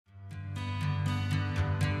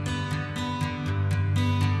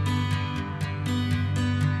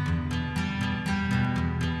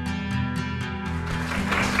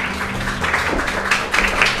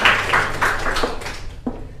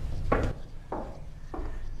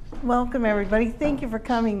Welcome, everybody. Thank you for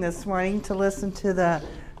coming this morning to listen to the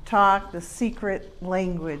talk, The Secret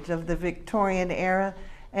Language of the Victorian Era.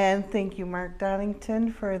 And thank you, Mark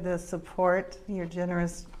Donington, for the support, your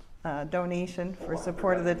generous donation for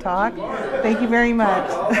support of the talk. Thank you very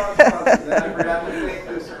much.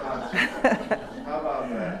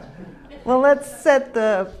 Well, let's set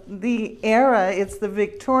the era. It's the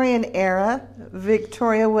Victorian era.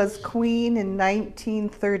 Victoria was queen in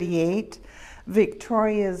 1938.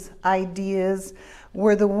 Victoria's ideas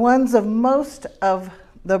were the ones of most of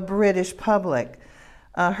the British public.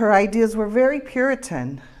 Her ideas were very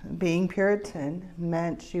Puritan. Being Puritan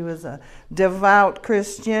meant she was a devout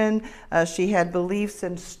Christian. She had beliefs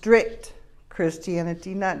in strict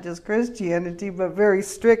Christianity, not just Christianity, but very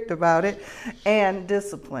strict about it, and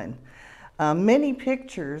discipline. Many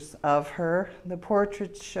pictures of her, the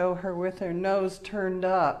portraits show her with her nose turned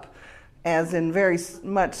up, as in very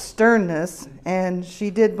much sternness, and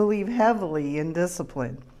she did believe heavily in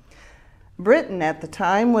discipline. Britain at the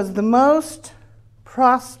time was the most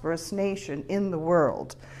prosperous nation in the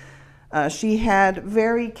world. She had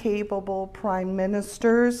very capable prime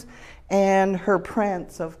ministers, and her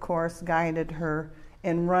prince, of course, guided her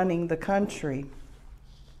in running the country.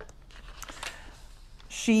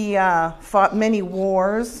 She fought many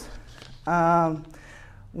wars,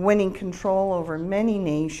 winning control over many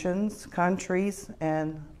nations, countries,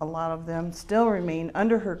 and a lot of them still remain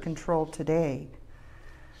under her control today.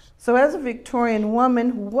 So as a Victorian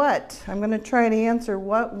woman, I'm going to try to answer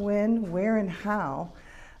what, when, where, and how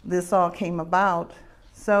this all came about.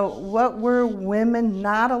 So what were women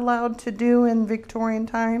not allowed to do in Victorian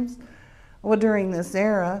times? Well, during this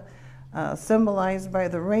era, symbolized by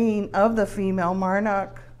the reign of the female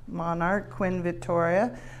monarch, Queen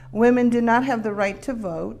Victoria, women did not have the right to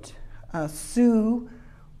vote, sue,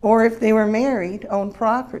 or if they were married, own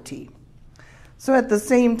property. So at the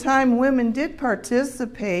same time, women did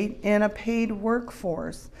participate in a paid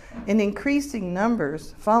workforce in increasing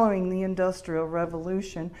numbers following the Industrial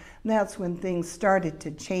Revolution. That's when things started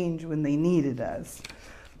to change, when they needed us.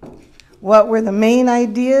 What were the main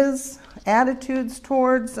ideas, attitudes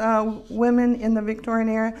towards women in the Victorian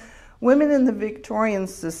era? Women in the Victorian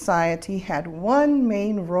society had one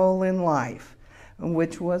main role in life,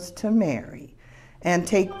 which was to marry and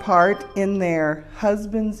take part in their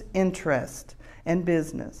husband's interest and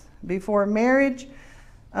business. Before marriage,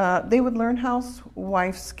 they would learn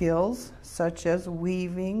housewife skills such as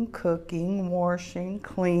weaving, cooking, washing,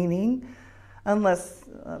 cleaning, unless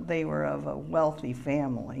they were of a wealthy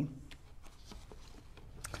family.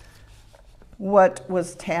 What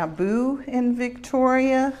was taboo in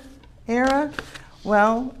Victoria era?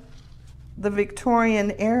 Well, the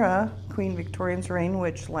Victorian era, Queen Victoria's reign,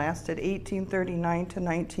 which lasted 1839 to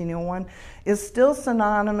 1901, is still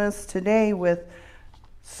synonymous today with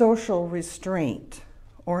social restraint,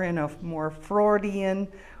 or in a more Freudian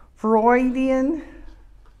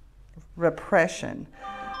repression.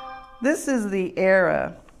 This is the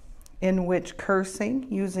era in which cursing,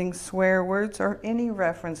 using swear words, or any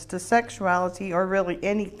reference to sexuality or really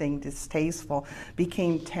anything distasteful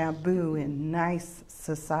became taboo in nice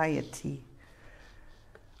society.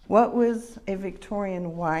 What was a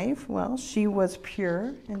Victorian wife? Well, she was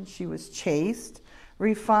pure and she was chaste,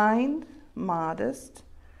 refined, modest.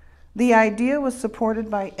 The idea was supported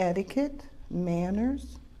by etiquette,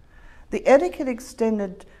 manners. The etiquette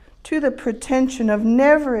extended to the pretension of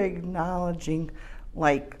never acknowledging,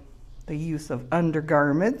 like, the use of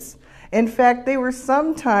undergarments. In fact, they were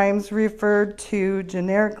sometimes referred to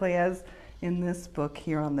generically as, in this book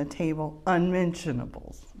here on the table,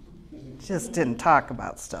 unmentionables. Just didn't talk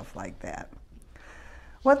about stuff like that.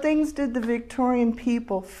 What things did the Victorian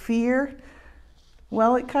people fear?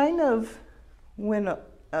 Well, it kind of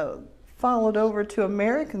followed over to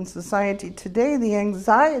American society today. The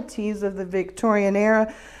anxieties of the Victorian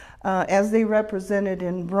era, as they represented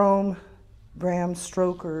in Bram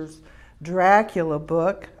Stoker's Dracula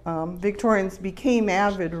book. Victorians became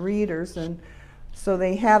avid readers, and so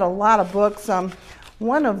they had a lot of books.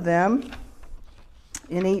 One of them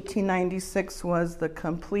in 1896 was the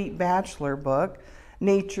complete bachelor book,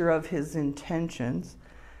 Nature of His Intentions.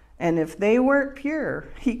 And if they weren't pure,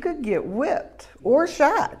 he could get whipped or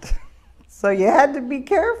shot. So you had to be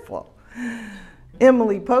careful.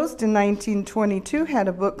 Emily Post in 1922 had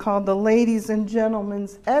a book called The Ladies and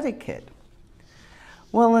Gentlemen's Etiquette.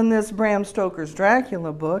 Well, in this Bram Stoker's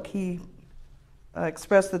Dracula book, he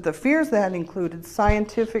expressed that the fears that included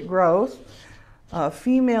scientific growth,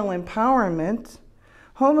 female empowerment,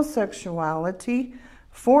 homosexuality,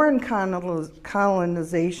 foreign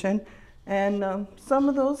colonization, and some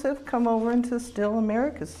of those have come over into still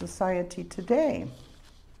America's society today.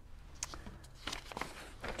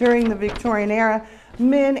 During the Victorian era,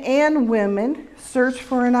 men and women searched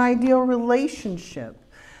for an ideal relationship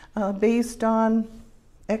based on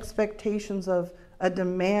expectations of a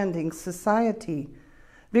demanding society.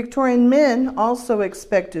 Victorian men also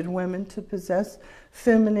expected women to possess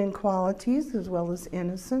feminine qualities as well as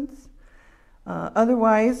innocence.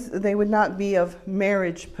 Otherwise, they would not be of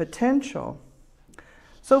marriage potential.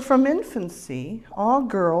 So from infancy, all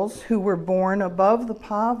girls who were born above the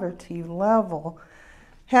poverty level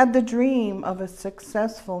had the dream of a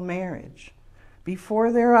successful marriage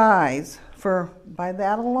before their eyes, for by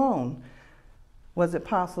that alone was it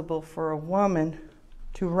possible for a woman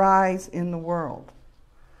to rise in the world.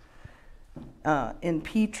 In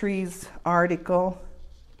Petrie's article,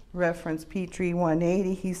 reference Petrie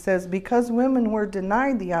 180, he says, because women were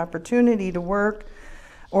denied the opportunity to work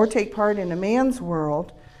or take part in a man's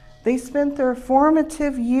world, they spent their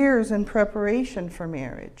formative years in preparation for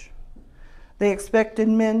marriage. They expected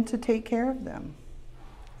men to take care of them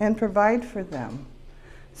and provide for them,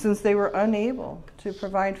 since they were unable to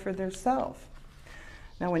provide for themselves.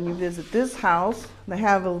 Now, when you visit this house, the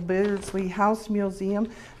Havilah Beardsley House Museum,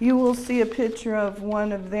 you will see a picture of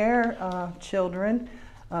one of their children,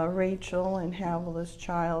 Rachel and Havilah's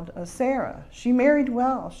child, Sarah. She married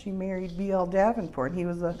well. She married B.L. Davenport. He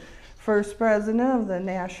was the first president of the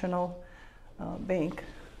National Bank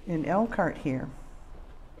in Elkhart here.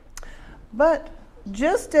 But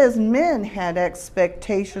just as men had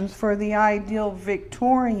expectations for the ideal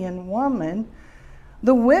Victorian woman,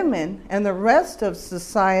 the women and the rest of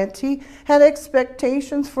society had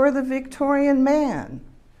expectations for the Victorian man.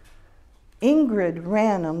 Ingrid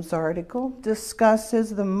Ranham's article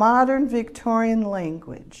discusses the modern Victorian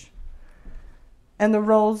language and the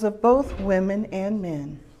roles of both women and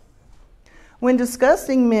men. When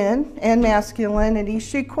discussing men and masculinity,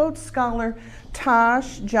 she quotes scholar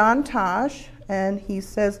John Tosh, and he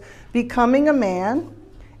says, becoming a man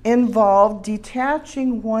involved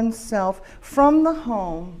detaching oneself from the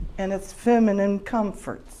home and its feminine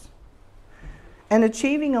comforts and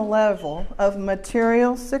achieving a level of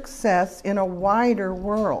material success in a wider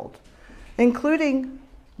world, including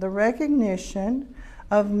the recognition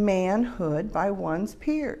of manhood by one's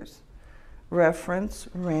peers. Reference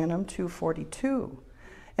Ranham 242.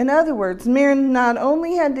 In other words, men not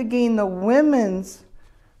only had to gain the women's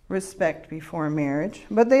respect before marriage,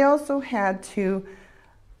 but they also had to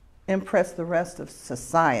impress the rest of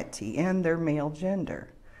society and their male gender.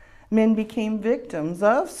 Men became victims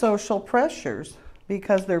of social pressures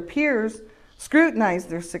because their peers scrutinized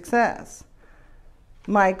their success.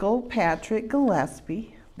 Michael Patrick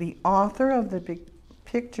Gillespie, the author of the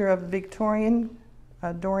picture of Victorian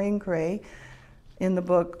Dorian Gray in the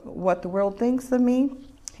book What the World Thinks of Me,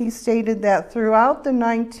 he stated that throughout the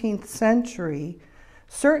 19th century,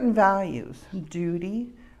 certain values, duty,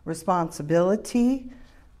 responsibility,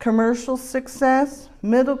 commercial success,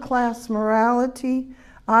 middle-class morality,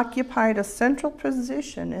 occupied a central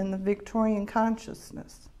position in the Victorian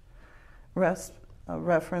consciousness.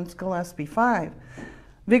 Reference Gillespie 5.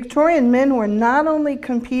 Victorian men were not only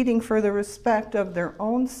competing for the respect of their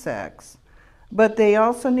own sex, but they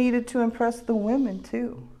also needed to impress the women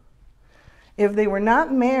too. If they were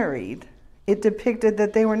not married, it depicted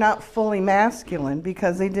that they were not fully masculine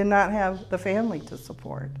because they did not have the family to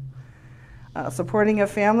support. Supporting a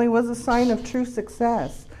family was a sign of true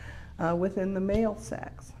success within the male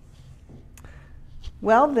sex.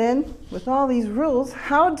 Well then, with all these rules,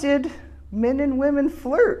 how did men and women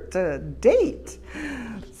flirt, date?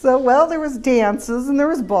 So, well, there was dances and there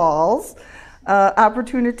was balls,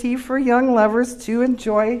 opportunity for young lovers to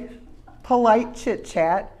enjoy polite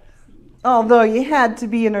chit-chat, although you had to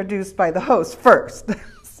be introduced by the host first.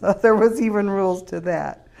 So there was even rules to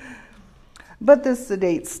that. But this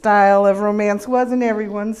sedate style of romance wasn't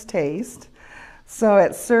everyone's taste. So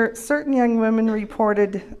at certain young women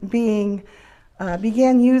reported began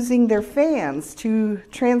using their fans to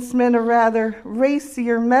transmit a rather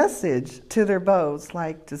racier message to their beaux,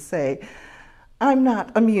 like to say, I'm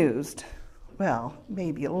not amused. Well,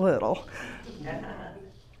 maybe a little.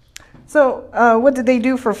 So what did they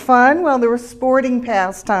do for fun? Well, there were sporting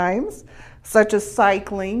pastimes, such as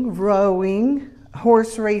cycling, rowing,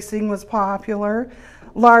 horse racing was popular.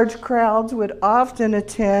 Large crowds would often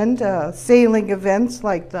attend sailing events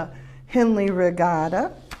like the Henley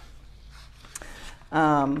Regatta.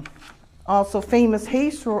 Also famous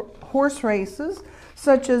horse races,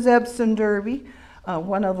 such as Epsom Derby.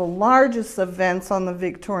 One of the largest events on the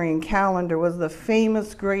Victorian calendar was the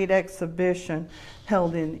famous Great Exhibition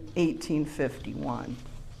held in 1851.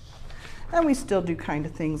 And we still do kind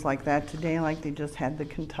of things like that today, like they just had the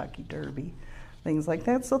Kentucky Derby. things like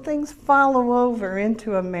that. So things follow over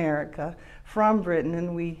into America from Britain,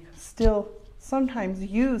 and we still sometimes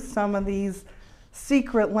use some of these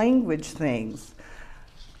secret language things.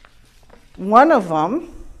 One of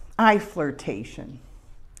them, eye flirtation.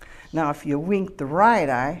 Now, if you wink the right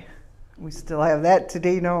eye, we still have that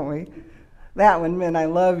today, don't we? That one meant I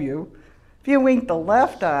love you. If you wink the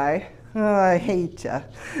left eye, oh, I hate you.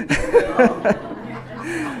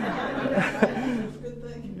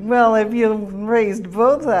 Well, if you raised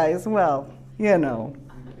both eyes, well, you know,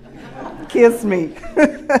 kiss me.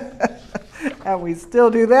 And we still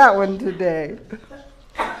do that one today.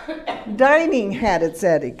 Dining had its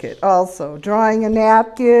etiquette also. Drawing a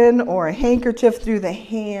napkin or a handkerchief through the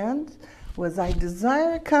hand was I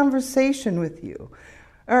desire a conversation with you,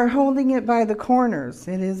 or holding it by the corners.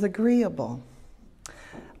 It is agreeable.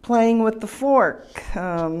 Playing with the fork.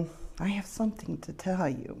 I have something to tell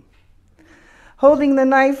you. Holding the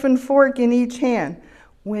knife and fork in each hand.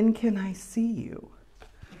 When can I see you?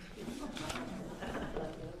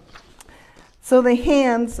 So the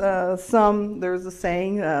hands, there's a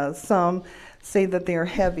saying, some say that they are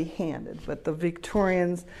heavy-handed, but the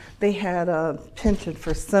Victorians, they had a penchant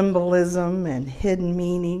for symbolism and hidden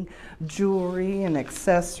meaning, jewelry and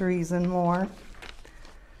accessories and more.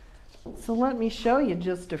 So let me show you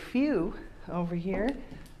just a few over here.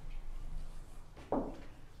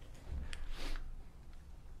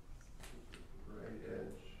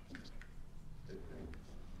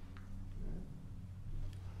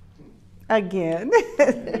 Again.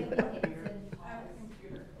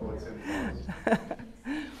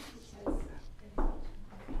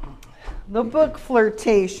 The book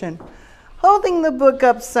flirtation. Holding the book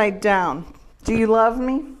upside down. Do you love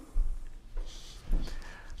me?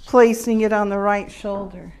 Placing it on the right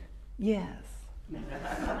shoulder. Yes.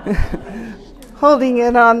 Holding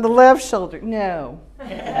it on the left shoulder. No.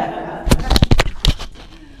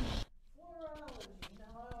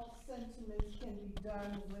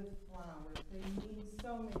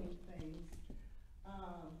 So many things.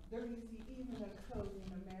 There is even a code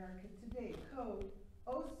in America today, code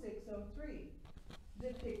 0603,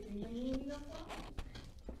 depicting the meaning of flowers.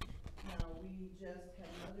 Now, we just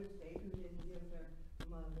had Mother's Day who didn't give their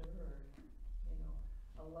mother or,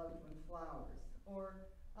 a loved one flowers. Or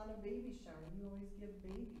on a baby shower, you always give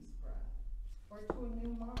baby's breath. Or to a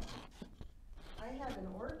new mom. I have an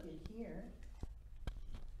orchid here.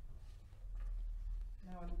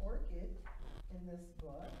 Now, an orchid in this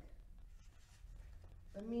book.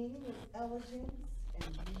 The meaning is elegance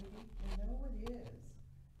and beauty. You know what it is.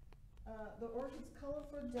 The orchid's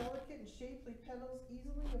colorful, delicate, and shapely petals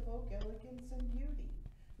easily evoke elegance and beauty.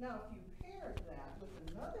 Now, if you pair that with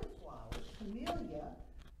another flower, camellia,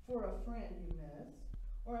 for a friend you miss,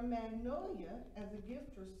 or a magnolia as a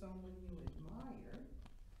gift for someone you admire,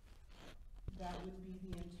 that would be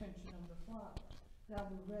the intention of the flower. Now,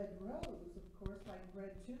 the red rose, of course, like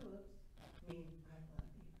red tulips, mean I love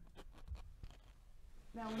you.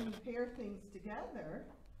 Now, when you pair things together,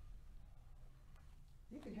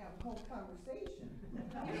 you can have a whole conversation.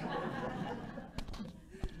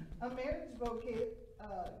 A marriage bouquet,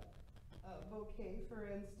 for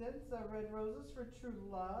instance, red roses for true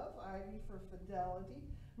love, ivy for fidelity,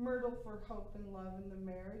 myrtle for hope and love in the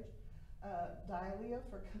marriage, dahlia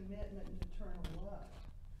for commitment and eternal love.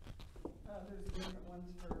 There's different ones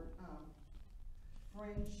for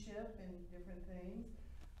friendship and different things.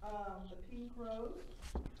 The pink rose,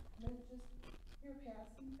 that's just your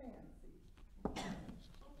passing fancy.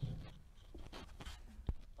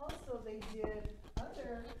 Also, they did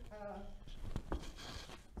other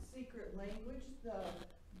secret language.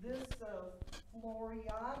 This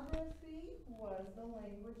floriography was the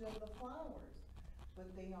language of the flowers, but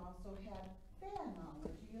they also had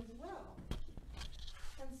fanology as well.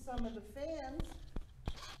 And some of the fans,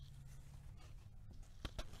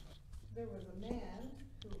 there was a man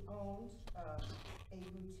who owned a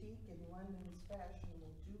boutique in London's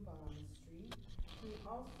fashionable Dubon Street. He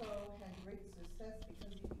also had great success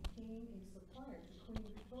because he became a supplier to Queen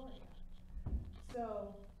Victoria.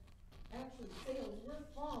 So, actually, sales were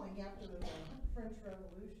falling after the French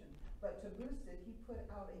Revolution, but to boost it, he put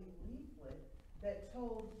out a leaflet that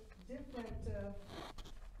told different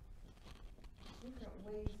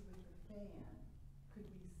ways that the fan could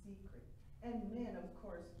be secret. And men, of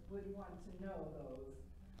course, would want to know those.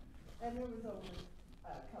 And there was over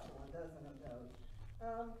a couple of dozen of those.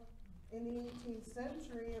 In the 18th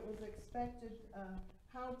century, it was expected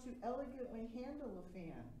how to elegantly handle a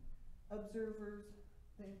fan. Observers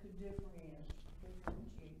then could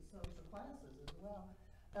differentiate social classes as well.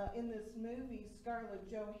 In this movie, Scarlett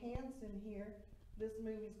Johansson here, this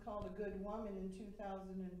movie's called A Good Woman in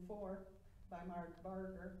 2004. by Mark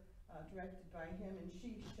Barger, directed by him, and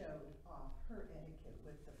she showed off her etiquette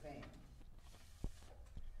with the fan.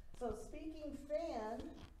 So speaking fan,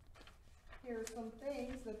 here are some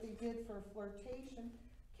things that they did for flirtation.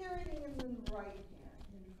 Carrying it in the right hand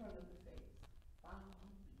in front of the face. Bow.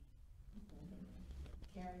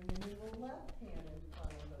 Carrying it in the left hand in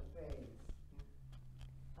front of the face.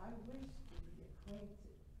 I wish to be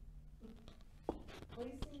acquainted.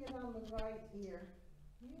 Placing it on the right ear.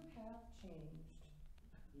 You have changed.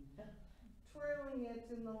 Twirling it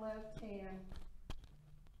in the left hand.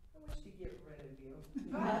 I wish to get rid of you.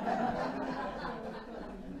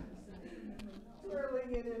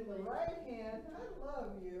 Twirling it in the right hand. I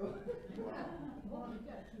love you. Well, you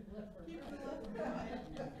got to keep left for Keep right. the left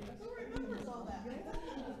hand. Who remembers all that?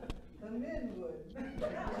 The men would.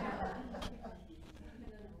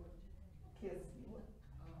 Kiss me.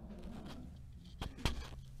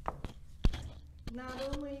 Not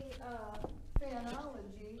only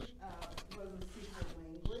phanology was a secret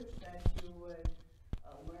language that you would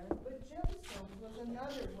learn, but gemstones was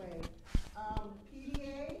another way.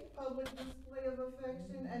 PDA, public display of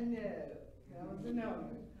affection, and no, that was a no.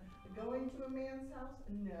 Going to a man's house,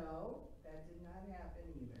 no, that did not happen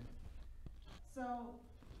either. So,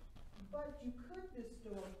 but you could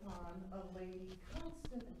bestow upon a lady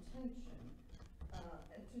constant attention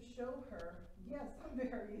and to show her, yes, I'm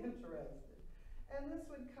very interested. And this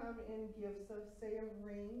would come in gifts of, say, a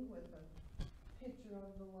ring with a picture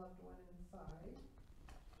of the loved one inside.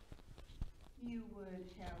 You would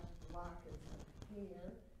have lockets of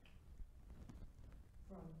hair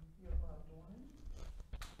from your loved one.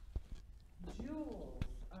 Jewels,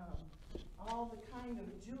 all the kind of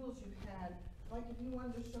jewels you had. Like if you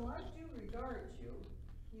wanted to show, I do regard you,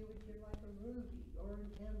 you would get like a ruby or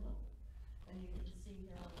an emerald. And you can see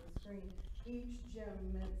here on the screen, each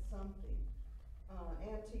gem meant something.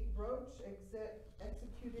 Antique brooch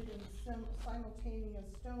executed in simultaneous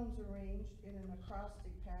stones arranged in an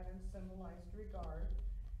acrostic pattern symbolized regard,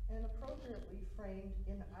 and appropriately framed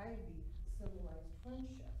in ivy symbolized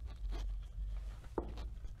friendship.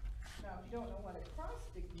 Now, if you don't know what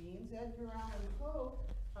acrostic means, Edgar Allan Poe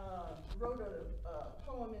wrote a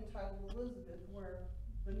poem entitled Elizabeth, where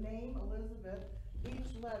the name Elizabeth,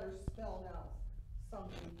 each letter spelled out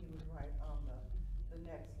something he would write on the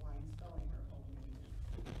next line, spelling her whole name out.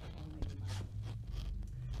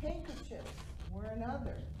 Handkerchiefs were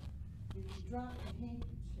another. If you drop the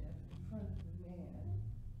handkerchief in front of the man,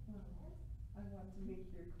 well, I want to make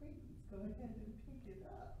your acquaintance. Go ahead and pick it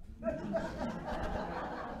up.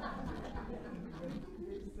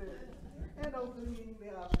 And opening the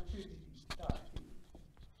opportunity to talk to you.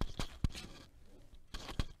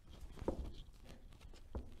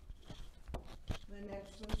 The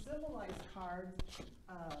next one, symbolized cards.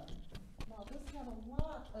 Now this had a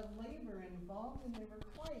lot of labor involved, and they were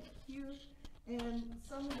quite cute. And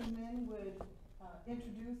some of the men would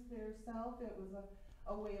introduce themselves. It was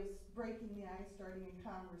a way of breaking the ice, starting a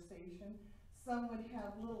conversation. Some would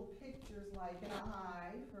have little pictures like an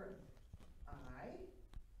I for I,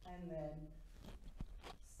 and then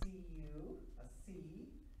see you, a C,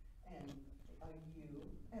 and a U,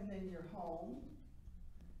 and then your home,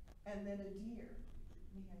 and then a deer.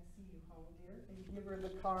 May I see you home, dear? And give her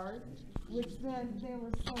the card, which then they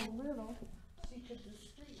were so little, she could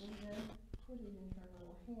discreetly then put it in her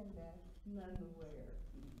little handbag, none to wear.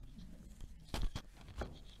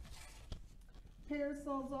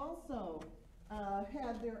 Parasols also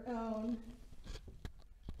had their own.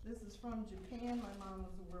 This is from Japan. My mom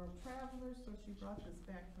was a world traveler, so she brought this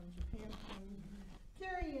back from Japan.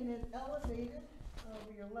 Carrying it elevated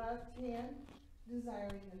over your left hand,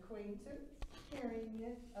 desiring acquaintance. Carrying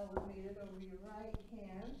it elevated over your right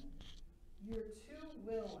hand, you're too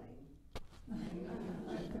willing.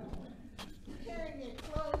 Carrying it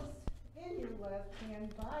close in your left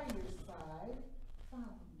hand by your side, follow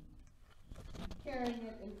me. Carrying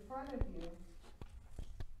it in front of you,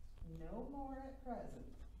 no more at present.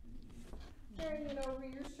 Carrying it over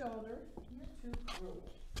your shoulder, you're too cruel.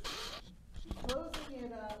 Closing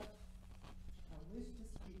it up, I wish to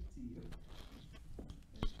speak to you.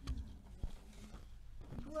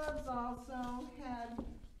 Gloves also had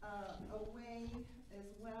a way as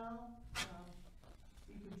well.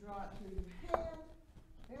 You could draw it through your hand,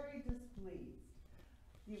 very displeased.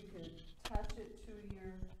 You could touch it to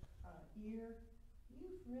your ear.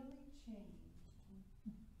 You've really changed.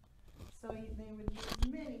 So they would use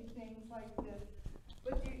many things like this.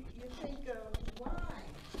 But you think of why?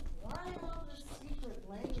 Why all this secret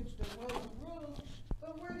language? There was rules,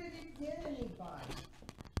 but where did it get anybody?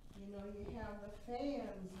 You know, you have the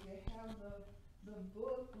fans, you have the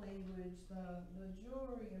book language, the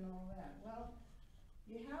jewelry and all that? Well,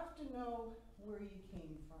 you have to know where you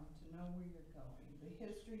came from to know where you're going. The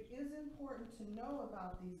history is important to know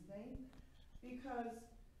about these things because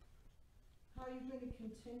how are you going to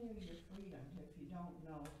continue your freedom if you don't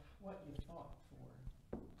know what you fought for?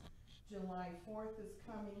 July 4th is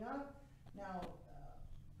coming up. Now,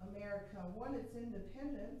 America won its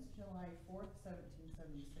independence July 4th,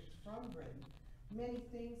 1776 from Britain. Many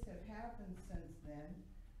things have happened since then.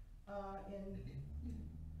 Let me read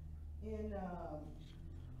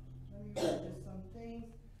you some things.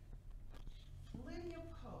 Lydia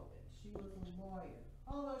Poet, she was a lawyer,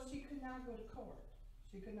 although she could not go to court.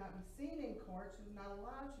 She could not be seen in court. She was not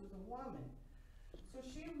allowed. She was a woman. So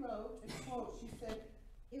she wrote a quote. She said,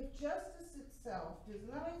 "If justice itself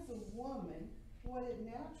denies a woman what it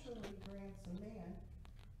naturally grants a man,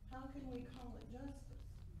 how can we call it justice?"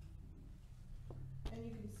 And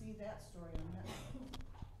you can see that story on that.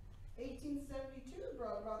 1872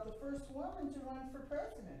 brought about the first woman to run for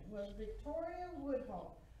president was Victoria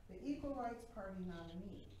Woodhull, the Equal Rights Party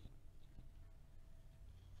nominee.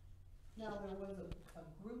 Now there was a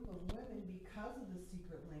group of women, because of the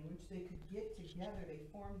secret language, they could get together. They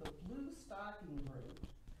formed the Blue Stocking Group.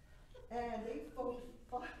 And they fought,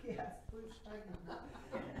 yes, Blue Stocking Group.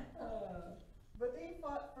 But they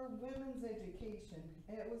fought for women's education.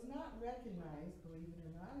 And it was not recognized, believe it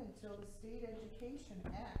or not, until the State Education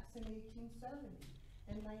Acts in 1870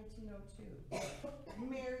 and 1902.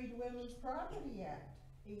 Married Women's Property Act,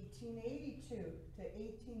 1882 to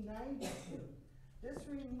 1892. This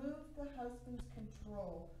removed the husband's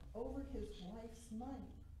control over his wife's money.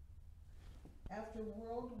 After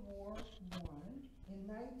World War I, in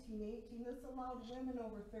 1918, this allowed women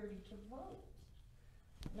over 30 to vote.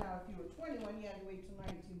 Now, if you were 21, you had to wait till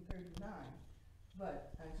 1939.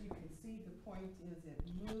 But as you can see, the point is it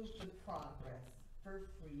moved the progress for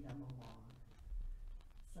freedom along.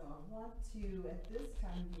 So I want to, at this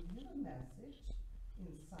time, give you a message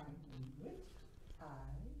in sign language. I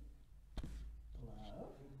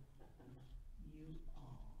love you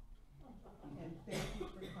all. And thank